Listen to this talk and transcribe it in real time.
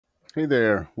Hey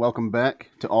there, welcome back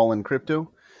to All in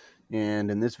Crypto, and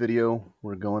in this video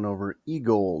we're going over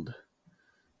EGLD,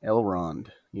 Elrond.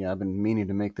 Yeah, I've been meaning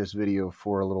to make this video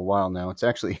for a little while now. It's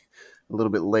actually a little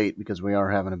bit late because we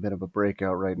are having a bit of a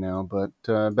breakout right now, but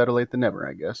better late than never,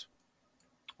 I guess.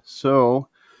 So,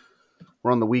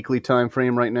 we're on the weekly time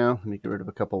frame right now. Let me get rid of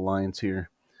a couple lines here.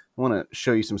 I want to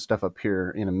show you some stuff up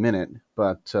here in a minute,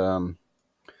 but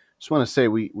just want to say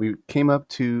we came up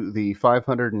to the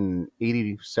 $580,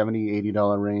 $70,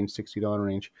 $80 range, $60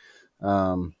 range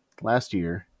last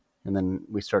year, and then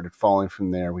we started falling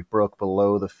from there. We broke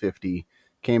below the 50,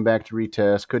 came back to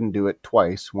retest, couldn't do it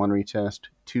twice, one retest,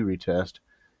 two retest,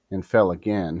 and fell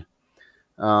again.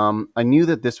 I knew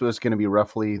that this was going to be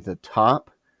roughly the top,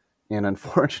 and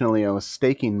unfortunately I was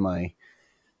staking my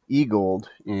EGLD,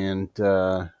 and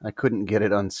I couldn't get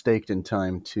it unstaked in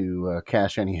time to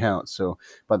cash any out. So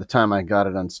by the time I got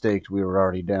it unstaked, we were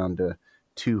already down to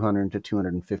 $200 to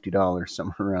 $250,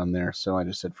 somewhere around there. So I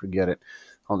just said, forget it.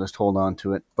 I'll just hold on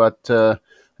to it. But I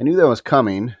knew that was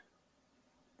coming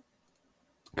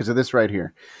because of this right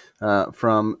here.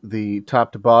 From the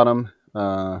top to bottom,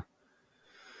 let's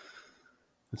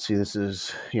see, this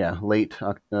is, late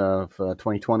of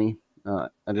 2020. I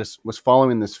just was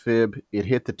following this fib. It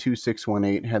hit the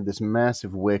 2618, had this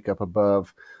massive wick up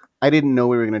above. I didn't know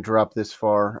we were going to drop this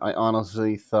far. I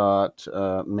honestly thought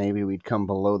maybe we'd come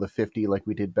below the 50 like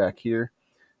we did back here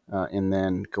and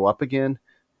then go up again.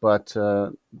 But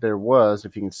there was,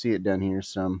 if you can see it down here,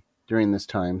 during this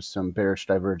time, some bearish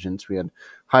divergence. We had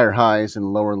higher highs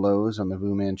and lower lows on the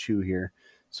Fu Manchu here.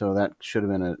 So that should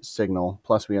have been a signal.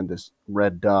 Plus we had this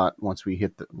red dot once we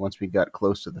got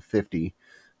close to the 50.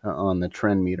 On the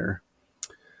trend meter.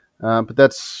 But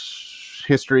that's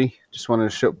history. Just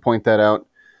wanted to point that out.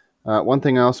 One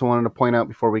thing I also wanted to point out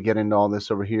before we get into all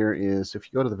this over here is if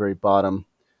you go to the very bottom,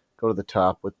 go to the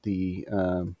top with the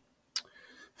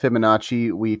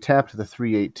Fibonacci, we tapped the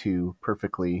 382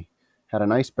 perfectly. Had a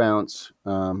nice bounce.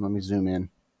 Let me zoom in.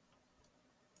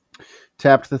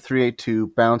 Tapped the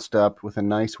 382, bounced up with a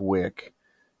nice wick.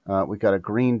 We got a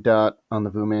green dot on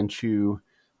the Fu Manchu.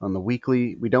 On the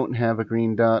weekly, we don't have a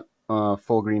green dot,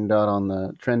 full green dot on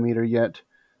the trend meter yet,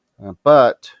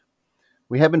 but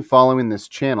we have been following this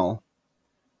channel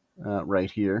right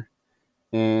here,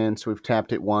 and so we've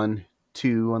tapped it 1,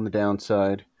 2 on the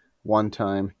downside, one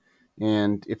time,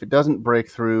 and if it doesn't break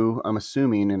through, I'm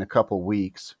assuming in a couple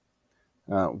weeks,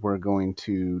 we're going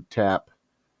to tap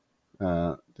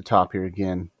the top here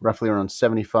again, roughly around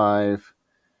 $75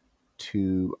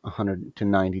 to $100 to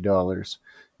 $90.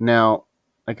 Now,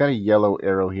 I got a yellow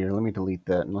arrow here. Let me delete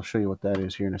that, and I'll show you what that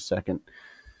is here in a second.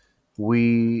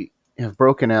 We have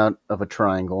broken out of a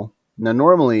triangle. Now,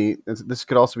 normally, this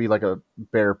could also be like a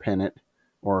bear pennant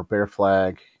or a bear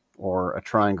flag or a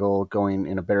triangle going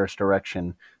in a bearish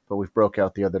direction, but we've broke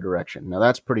out the other direction. Now,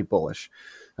 that's pretty bullish.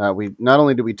 We not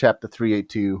only did we tap the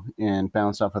 382 and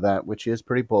bounce off of that, which is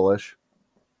pretty bullish,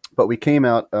 but we came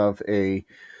out of a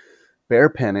bear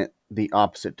pennant the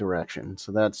opposite direction.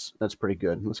 So that's pretty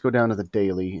good. Let's go down to the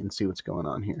daily and see what's going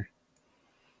on here.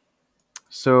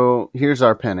 So here's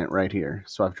our pennant right here.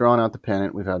 So I've drawn out the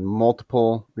pennant. We've had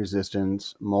multiple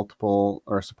resistance, multiple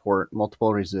support,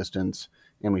 multiple resistance,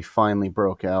 and we finally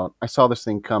broke out. I saw this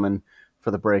thing coming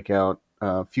for the breakout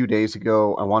a few days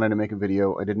ago. I wanted to make a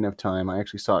video. I didn't have time. I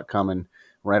actually saw it coming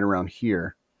right around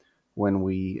here when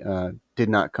we did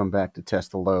not come back to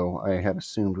test the low. I had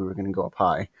assumed we were going to go up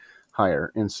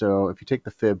higher. And so if you take the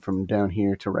fib from down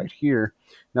here to right here,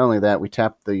 not only that, we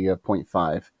tapped the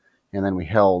 0.5, and then we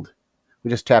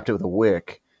just tapped it with a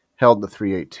wick, held the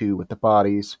 382 with the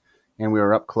bodies, and we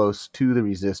were up close to the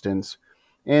resistance,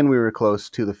 and we were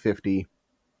close to the 50.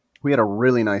 We had a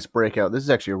really nice breakout. This is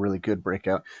actually a really good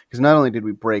breakout, because not only did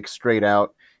we break straight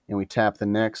out and we tap the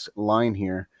next line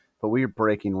here, but we were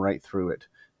breaking right through it.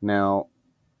 Now,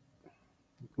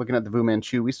 looking at the Fu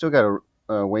Manchu, we still got a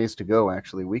ways to go.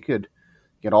 Actually, we could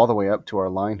get all the way up to our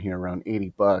line here around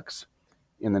 $80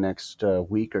 in the next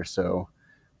week or so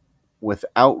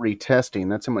without retesting.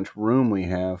 That's how much room we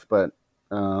have, but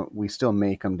we still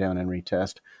may come down and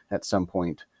retest at some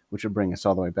point, which would bring us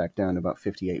all the way back down to about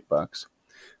 $58.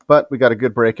 But we got a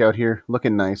good breakout here,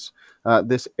 looking nice.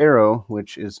 This arrow,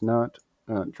 which is not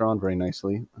drawn very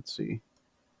nicely, let's see.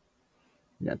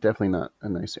 Yeah, definitely not a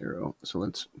nice arrow. So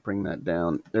let's bring that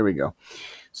down. There we go.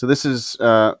 So this is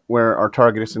where our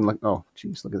target is. Oh,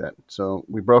 geez, look at that. So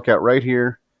we broke out right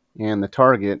here, and the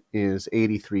target is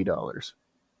 $83.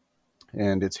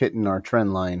 And it's hitting our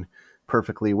trend line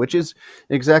perfectly, which is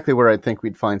exactly where I think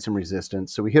we'd find some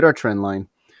resistance. So we hit our trend line.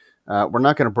 We're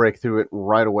not going to break through it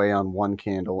right away on one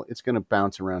candle. It's going to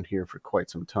bounce around here for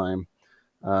quite some time.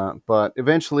 But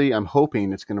eventually, I'm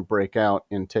hoping it's going to break out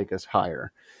and take us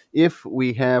higher. If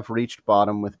we have reached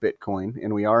bottom with Bitcoin,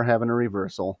 and we are having a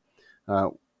reversal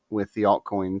with the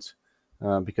altcoins,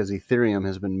 because Ethereum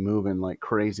has been moving like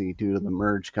crazy due to the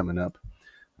merge coming up.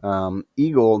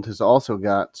 EGLD has also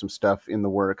got some stuff in the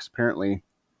works. Apparently,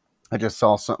 I just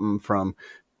saw something from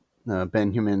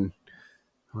Benjamin.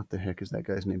 What the heck is that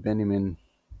guy's name? Benjamin,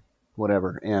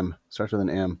 whatever. M starts with an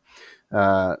M.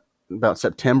 About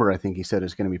September, I think he said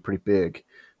is going to be pretty big.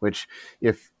 Which,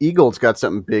 if EGLD's got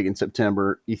something big in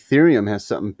September, Ethereum has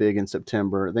something big in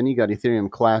September. Then you got Ethereum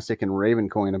Classic and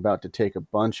Ravencoin about to take a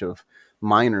bunch of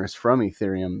miners from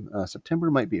Ethereum.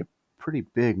 September might be a pretty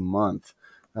big month,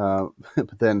 but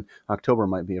then October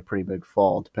might be a pretty big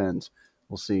fall. Depends.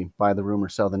 We'll see. Buy the rumor,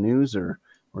 sell the news, or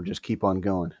just keep on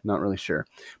going. Not really sure.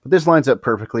 But this lines up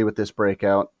perfectly with this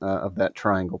breakout of that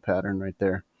triangle pattern right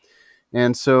there.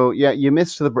 And so, yeah, you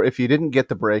missed if you didn't get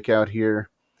the breakout here,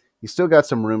 you still got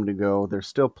some room to go. There's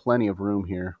still plenty of room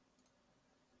here.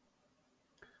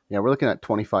 Yeah, we're looking at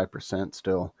 25%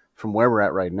 still from where we're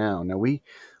at right now. Now,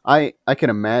 I can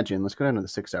imagine, let's go down to the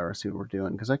 6 hour, see what we're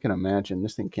doing, because I can imagine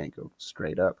this thing can't go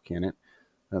straight up, can it?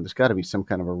 There's got to be some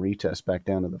kind of a retest back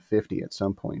down to the 50 at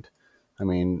some point. I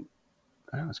mean,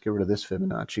 let's get rid of this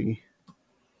Fibonacci.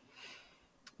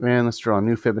 And let's draw a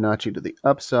new Fibonacci to the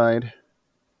upside.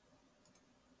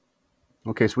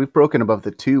 Okay, so we've broken above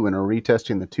the 2 and are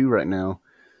retesting the 2 right now.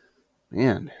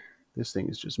 Man, this thing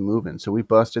is just moving. So we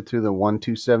busted through the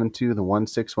 1272, the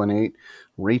 1618,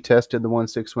 retested the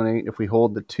 1618. If we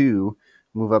hold the 2,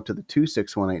 move up to the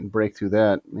 2618 and break through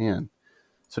that, man.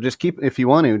 So just keep, if you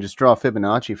want to, just draw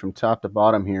Fibonacci from top to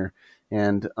bottom here.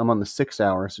 And I'm on the 6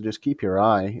 hour, so just keep your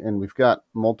eye. And we've got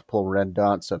multiple red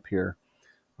dots up here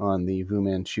on the Fu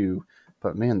Manchu.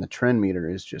 But man, the trend meter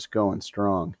is just going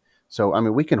strong. So, I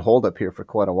mean, we can hold up here for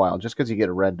quite a while. Just because you get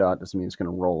a red dot doesn't mean it's going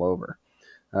to roll over.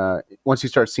 Once you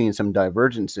start seeing some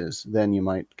divergences, then you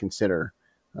might consider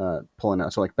pulling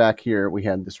out. So like back here, we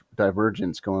had this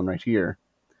divergence going right here,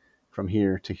 from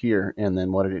here to here, and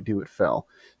then what did it do? It fell.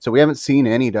 So we haven't seen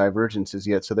any divergences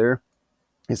yet. So there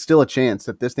is still a chance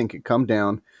that this thing could come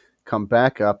down, come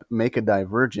back up, make a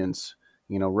divergence,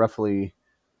 you know, roughly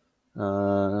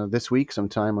this week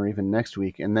sometime or even next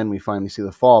week, and then we finally see the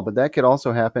fall. But that could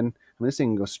also happen. I mean, this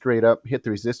thing can go straight up, hit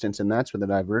the resistance, and that's where the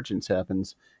divergence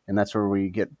happens, and that's where we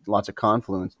get lots of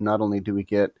confluence. Not only do we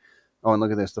get, oh, and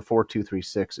look at this, the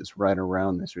 4236 is right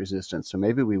around this resistance, so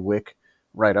maybe we wick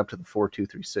right up to the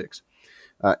 4236.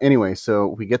 Anyway, so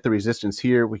we get the resistance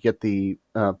here, we get the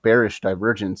bearish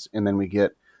divergence, and then we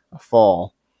get a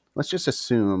fall. Let's just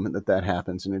assume that that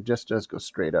happens, and it just does go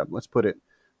straight up. Let's put it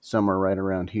somewhere right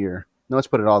around here. No, let's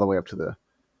put it all the way up to the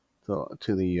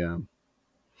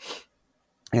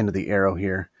end of the arrow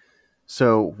here.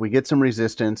 So we get some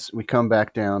resistance, we come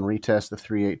back down, retest the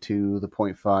 382, the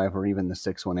 0.5, or even the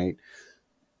 618.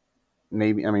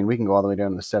 Maybe, I mean, we can go all the way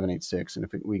down to the 786, and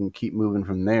if we can keep moving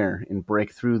from there and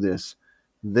break through this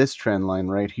trend line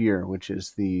right here, which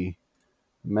is the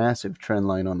massive trend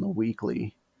line on the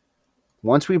weekly.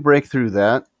 Once we break through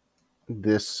that,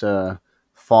 this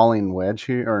falling wedge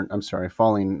here, or I'm sorry,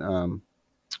 falling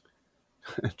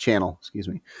channel, excuse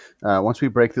me. Once we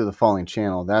break through the falling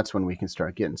channel, that's when we can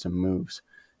start getting some moves.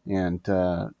 And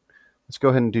let's go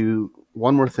ahead and do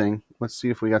one more thing. Let's see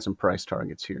if we got some price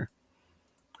targets here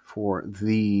for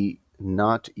the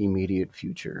not immediate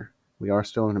future. We are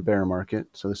still in a bear market,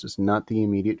 so this is not the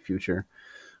immediate future.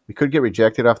 We could get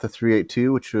rejected off the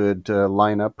 382, which would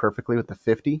line up perfectly with the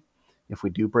 50 if we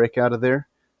do break out of there.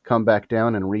 Come back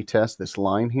down and retest this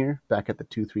line here, back at the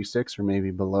 236 or maybe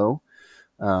below,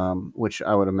 which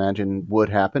I would imagine would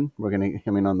happen. We're going to, I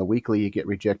mean, on the weekly, you get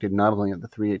rejected not only at the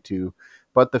 382,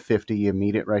 but the 50, you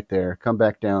meet it right there, come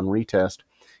back down, retest.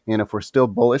 And if we're still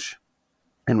bullish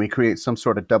and we create some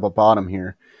sort of double bottom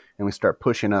here and we start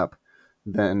pushing up,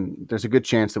 then there's a good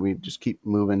chance that we just keep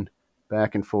moving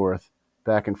back and forth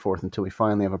until we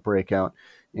finally have a breakout.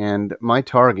 And my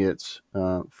targets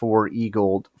for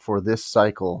EGLD for this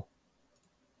cycle,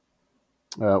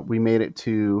 we made it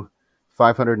to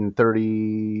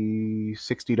 $530,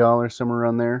 $60, somewhere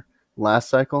around there last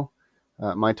cycle.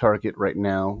 My target right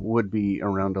now would be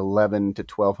around $1,100 to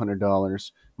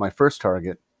 $1,200. My first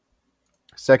target.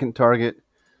 Second target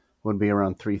would be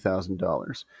around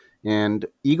 $3,000. And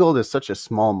EGLD is such a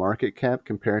small market cap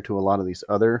compared to a lot of these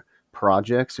other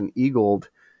projects, and EGLD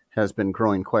has been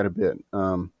growing quite a bit.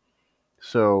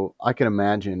 So I can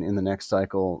imagine in the next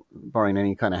cycle, barring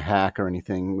any kind of hack or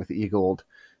anything with EGLD,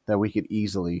 that we could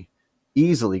easily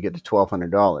get to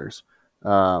 $1,200.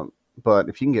 But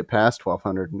if you can get past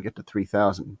 $1,200 and get to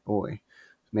 $3,000, boy,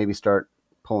 maybe start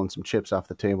pulling some chips off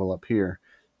the table up here.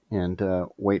 and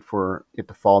wait for it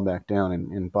to fall back down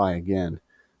and buy again.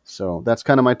 So that's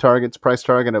kind of my targets. Price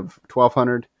target of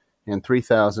 1,200 and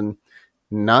 3,000.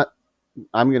 Not,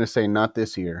 I'm going to say not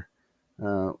this year.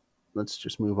 Let's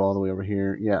just move all the way over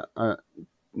here. Yeah,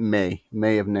 May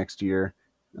of next year.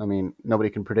 I mean, nobody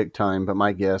can predict time, but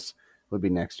my guess would be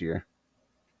next year.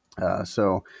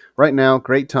 So right now,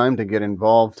 great time to get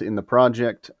involved in the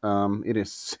project. It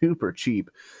is super cheap.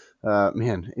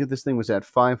 Man, this thing was at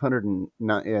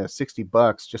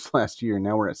 $560 just last year.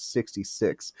 Now we're at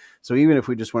 66. So even if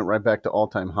we just went right back to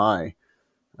all-time high,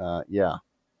 yeah,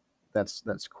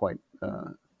 that's quite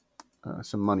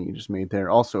some money you just made there.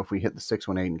 Also, if we hit the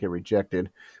 618 and get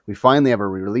rejected, we finally have a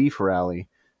relief rally.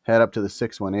 Head up to the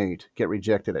 618, get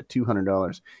rejected at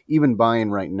 $200. Even buying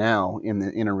right now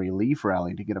in a relief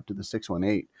rally to get up to the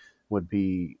 618 would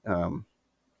be kind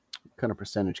of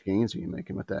percentage gains are you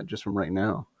making with that just from right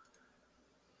now?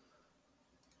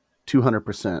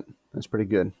 200%. That's pretty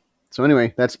good. So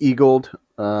anyway, that's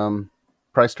EGLD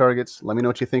price targets. Let me know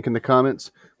what you think in the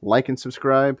comments. Like and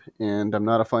subscribe. And I'm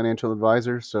not a financial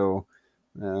advisor, so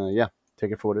yeah,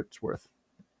 take it for what it's worth.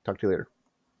 Talk to you later.